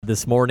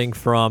This morning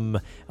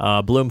from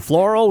Bloom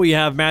Floral, we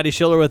have Madi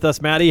Schiller with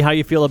us. Madi, how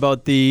you feel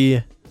about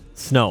the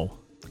snow?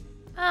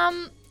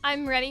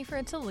 I'm ready for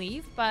it to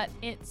leave, but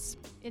it's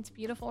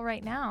beautiful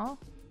right now.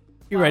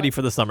 You're ready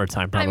for the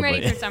summertime, probably. I'm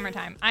ready for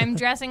summertime. I'm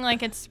dressing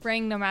like it's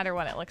spring, no matter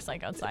what it looks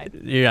like outside.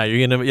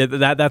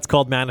 Yeah, that's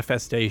called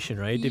manifestation,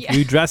 right? If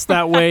you dress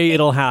that way,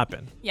 it'll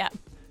happen. Yeah.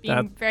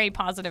 Being very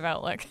positive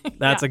outlook.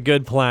 That's a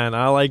good plan.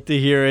 I like to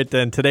hear it.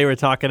 And today we're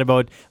talking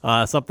about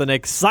something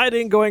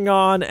exciting going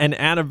on, an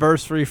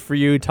anniversary for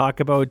you.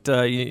 Talk about,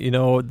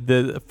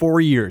 the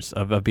 4 years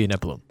of being at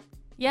Bloom.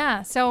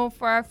 Yeah. So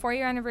for our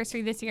 4-year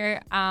anniversary this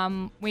year,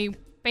 we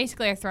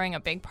basically are throwing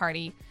a big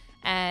party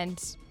and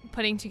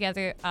putting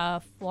together a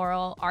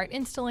floral art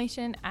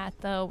installation at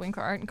the Guenther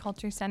Art and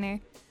Culture Center.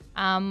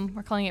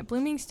 We're calling it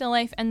Blooming Still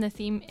Life, and the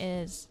theme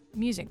is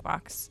Music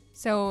Box.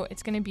 So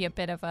it's going to be a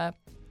bit of a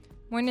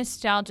more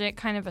nostalgic,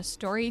 kind of a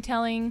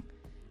storytelling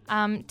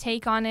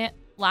take on it.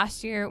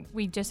 Last year,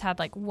 we just had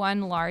like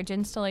one large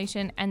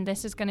installation, and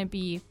this is going to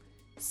be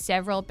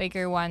several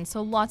bigger ones.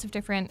 So lots of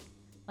different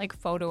like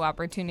photo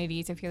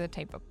opportunities if you're the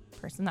type of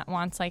person that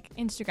wants like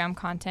Instagram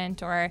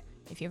content, or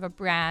if you have a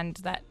brand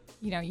that,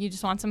 you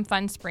just want some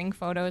fun spring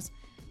photos.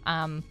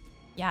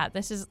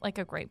 This is like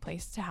a great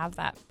place to have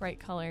that bright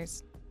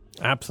colors.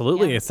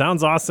 Absolutely. Yeah. It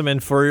sounds awesome.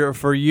 And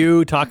for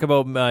you, talk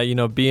about,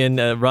 being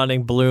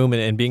running Bloom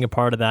and being a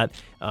part of that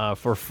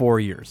for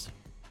 4 years.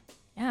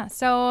 Yeah,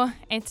 so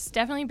it's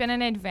definitely been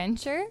an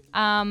adventure.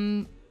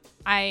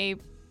 I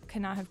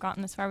could not have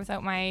gotten this far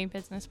without my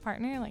business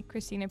partner, like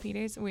Christina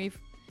Peters. We've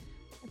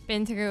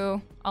been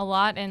through a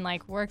lot and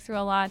like worked through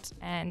a lot.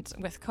 And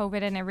with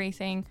COVID and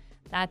everything,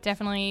 that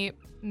definitely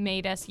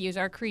made us use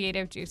our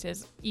creative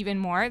juices even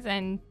more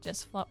than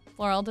just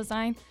floral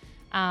design.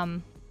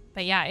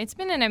 But yeah, it's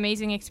been an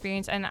amazing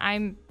experience, and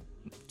I'm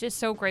just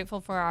so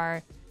grateful for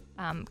our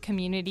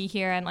community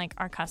here and like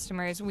our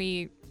customers.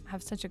 We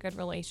have such a good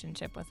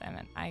relationship with them,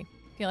 and I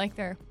feel like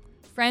they're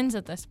friends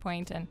at this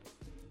point. And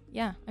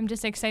yeah, I'm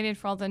just excited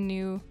for all the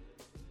new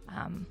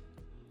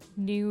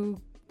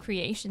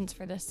creations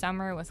for this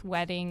summer with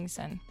weddings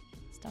and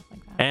stuff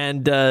like that.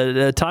 And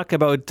talk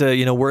about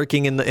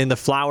working in the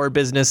flower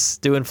business,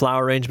 doing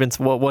flower arrangements.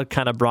 What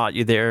kind of brought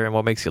you there, and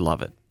what makes you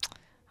love it?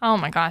 Oh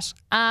my gosh.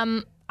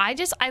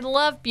 I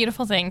love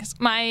beautiful things.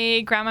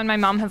 My grandma and my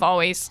mom have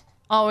always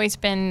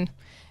been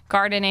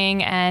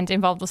gardening and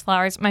involved with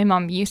flowers. My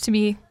mom used to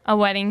be a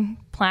wedding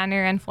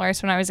planner and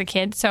florist when I was a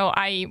kid, so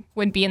I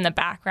would be in the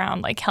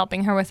background, like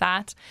helping her with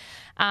that.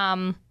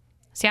 I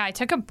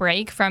took a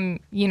break from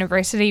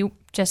university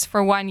just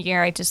for 1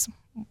 year. I just,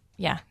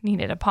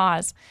 needed a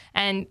pause,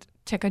 and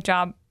took a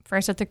job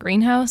first at the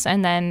greenhouse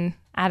and then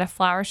at a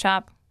flower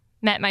shop.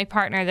 Met my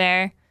partner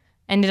there,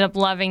 ended up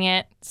loving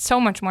it so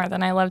much more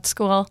than I loved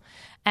school.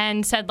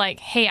 And said like,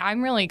 hey,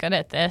 I'm really good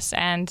at this,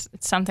 and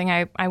it's something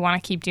I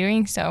want to keep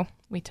doing. So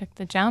we took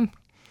the jump.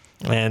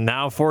 And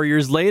now 4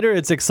 years later,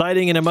 it's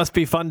exciting, and it must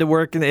be fun to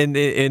work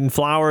in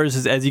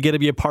flowers as you get to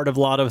be a part of a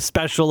lot of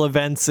special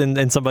events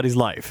in somebody's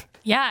life.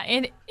 Yeah,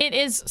 it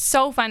is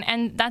so fun.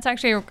 And that's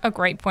actually a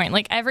great point.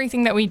 Like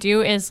everything that we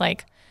do is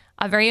like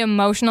a very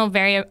emotional,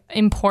 very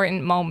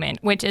important moment,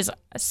 which is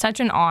such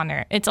an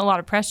honor. It's a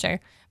lot of pressure,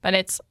 but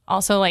it's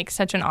also like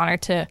such an honor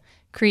to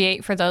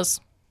create for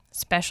those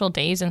special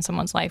days in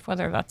someone's life,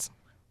 whether that's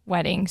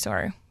weddings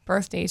or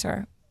birthdays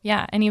or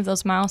any of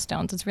those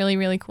milestones. It's really,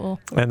 really cool.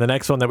 And the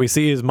next one that we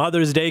see is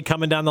Mother's Day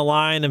coming down the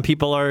line, and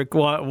people are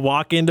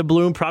walk into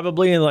Bloom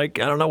probably and like,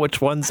 I don't know which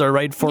ones are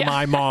right for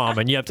my mom,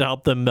 and you have to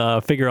help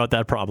them figure out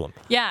that problem.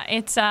 Yeah,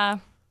 it's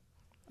a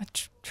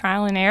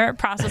trial and error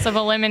process of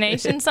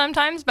elimination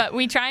sometimes, but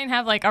we try and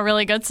have like a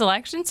really good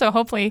selection, so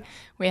hopefully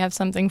we have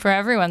something for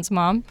everyone's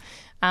mom.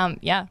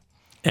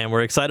 And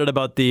we're excited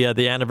about the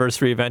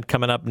anniversary event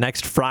coming up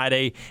next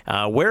Friday.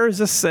 Where is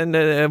this,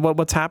 and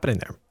what's happening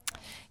there?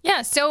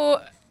 Yeah,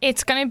 so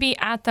it's going to be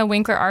at the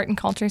Guenther Art and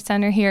Culture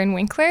Center here in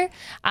Winkler.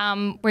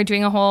 We're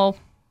doing a whole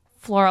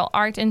floral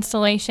art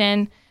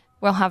installation.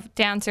 We'll have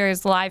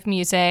dancers, live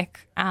music,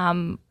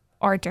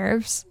 hors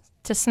d'oeuvres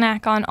to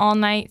snack on all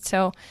night.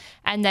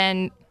 And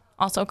then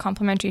also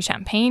complimentary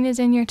champagne is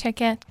in your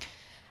ticket.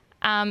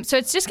 So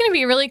it's just going to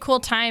be a really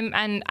cool time,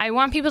 and I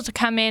want people to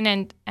come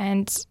in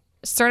and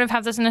sort of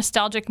have this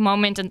nostalgic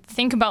moment and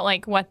think about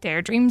like what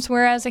their dreams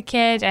were as a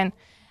kid and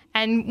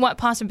what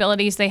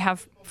possibilities they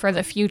have for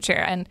the future.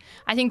 And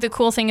I think the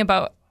cool thing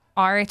about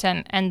art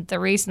and the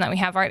reason that we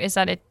have art is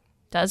that it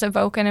does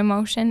evoke an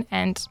emotion.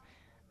 And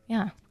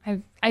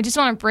I just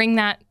want to bring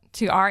that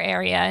to our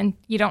area, and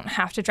you don't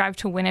have to drive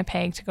to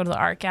Winnipeg to go to the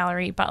art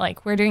gallery, but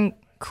like we're doing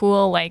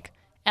cool, like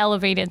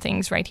elevated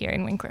things right here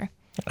in Winkler.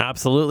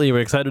 Absolutely. We're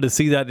excited to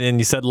see that. And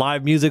you said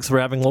live music, so we're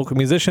having local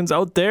musicians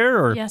out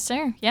there? Or? Yes,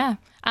 sir. Yeah.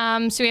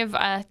 So we have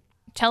a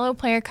cello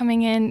player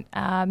coming in,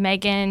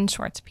 Megan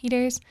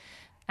Schwartz-Peters.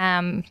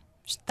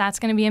 That's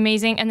going to be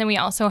amazing. And then we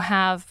also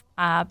have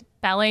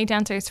ballet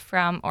dancers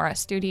from Aura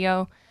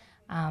Studio.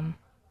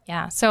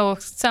 So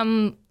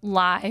some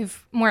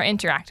live, more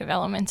interactive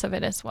elements of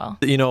it as well.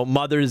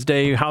 Mother's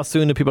Day, how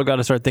soon do people got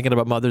to start thinking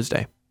about Mother's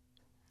Day?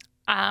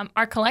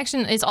 Our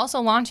collection is also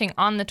launching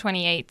on the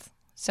 28th.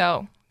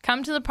 So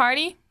come to the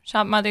party,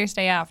 shop Mother's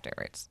Day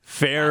afterwards.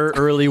 Fair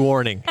early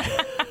warning.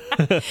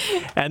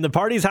 And the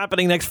party's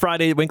happening next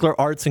Friday at Winkler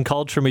Arts and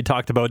Culture. And we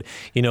talked about,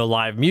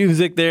 live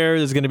music there.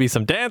 There's going to be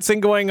some dancing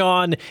going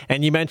on.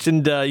 And you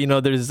mentioned,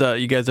 there's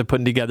you guys are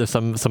putting together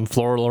some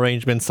floral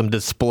arrangements, some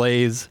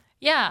displays.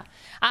 Yeah.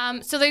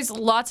 So there's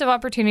lots of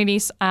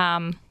opportunities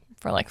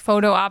for like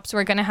photo ops.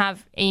 We're going to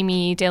have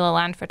Amy De La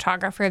Land,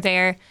 photographer,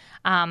 there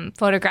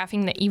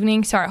photographing the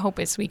evening. So our hope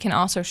is we can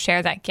also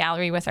share that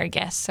gallery with our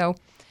guests. So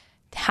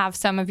have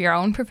some of your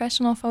own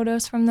professional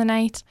photos from the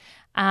night.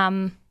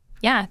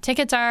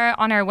 Tickets are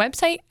on our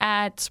website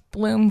at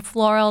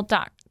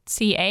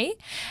bloomfloral.ca,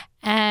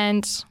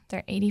 and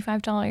they're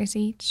 $85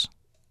 each.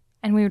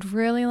 And we would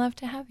really love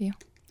to have you.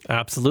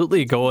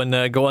 Absolutely. Go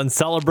and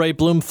celebrate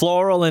Bloom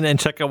Floral and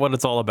check out what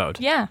it's all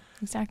about. Yeah,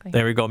 exactly.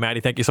 There we go. Maddie,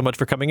 thank you so much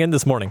for coming in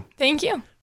this morning. Thank you.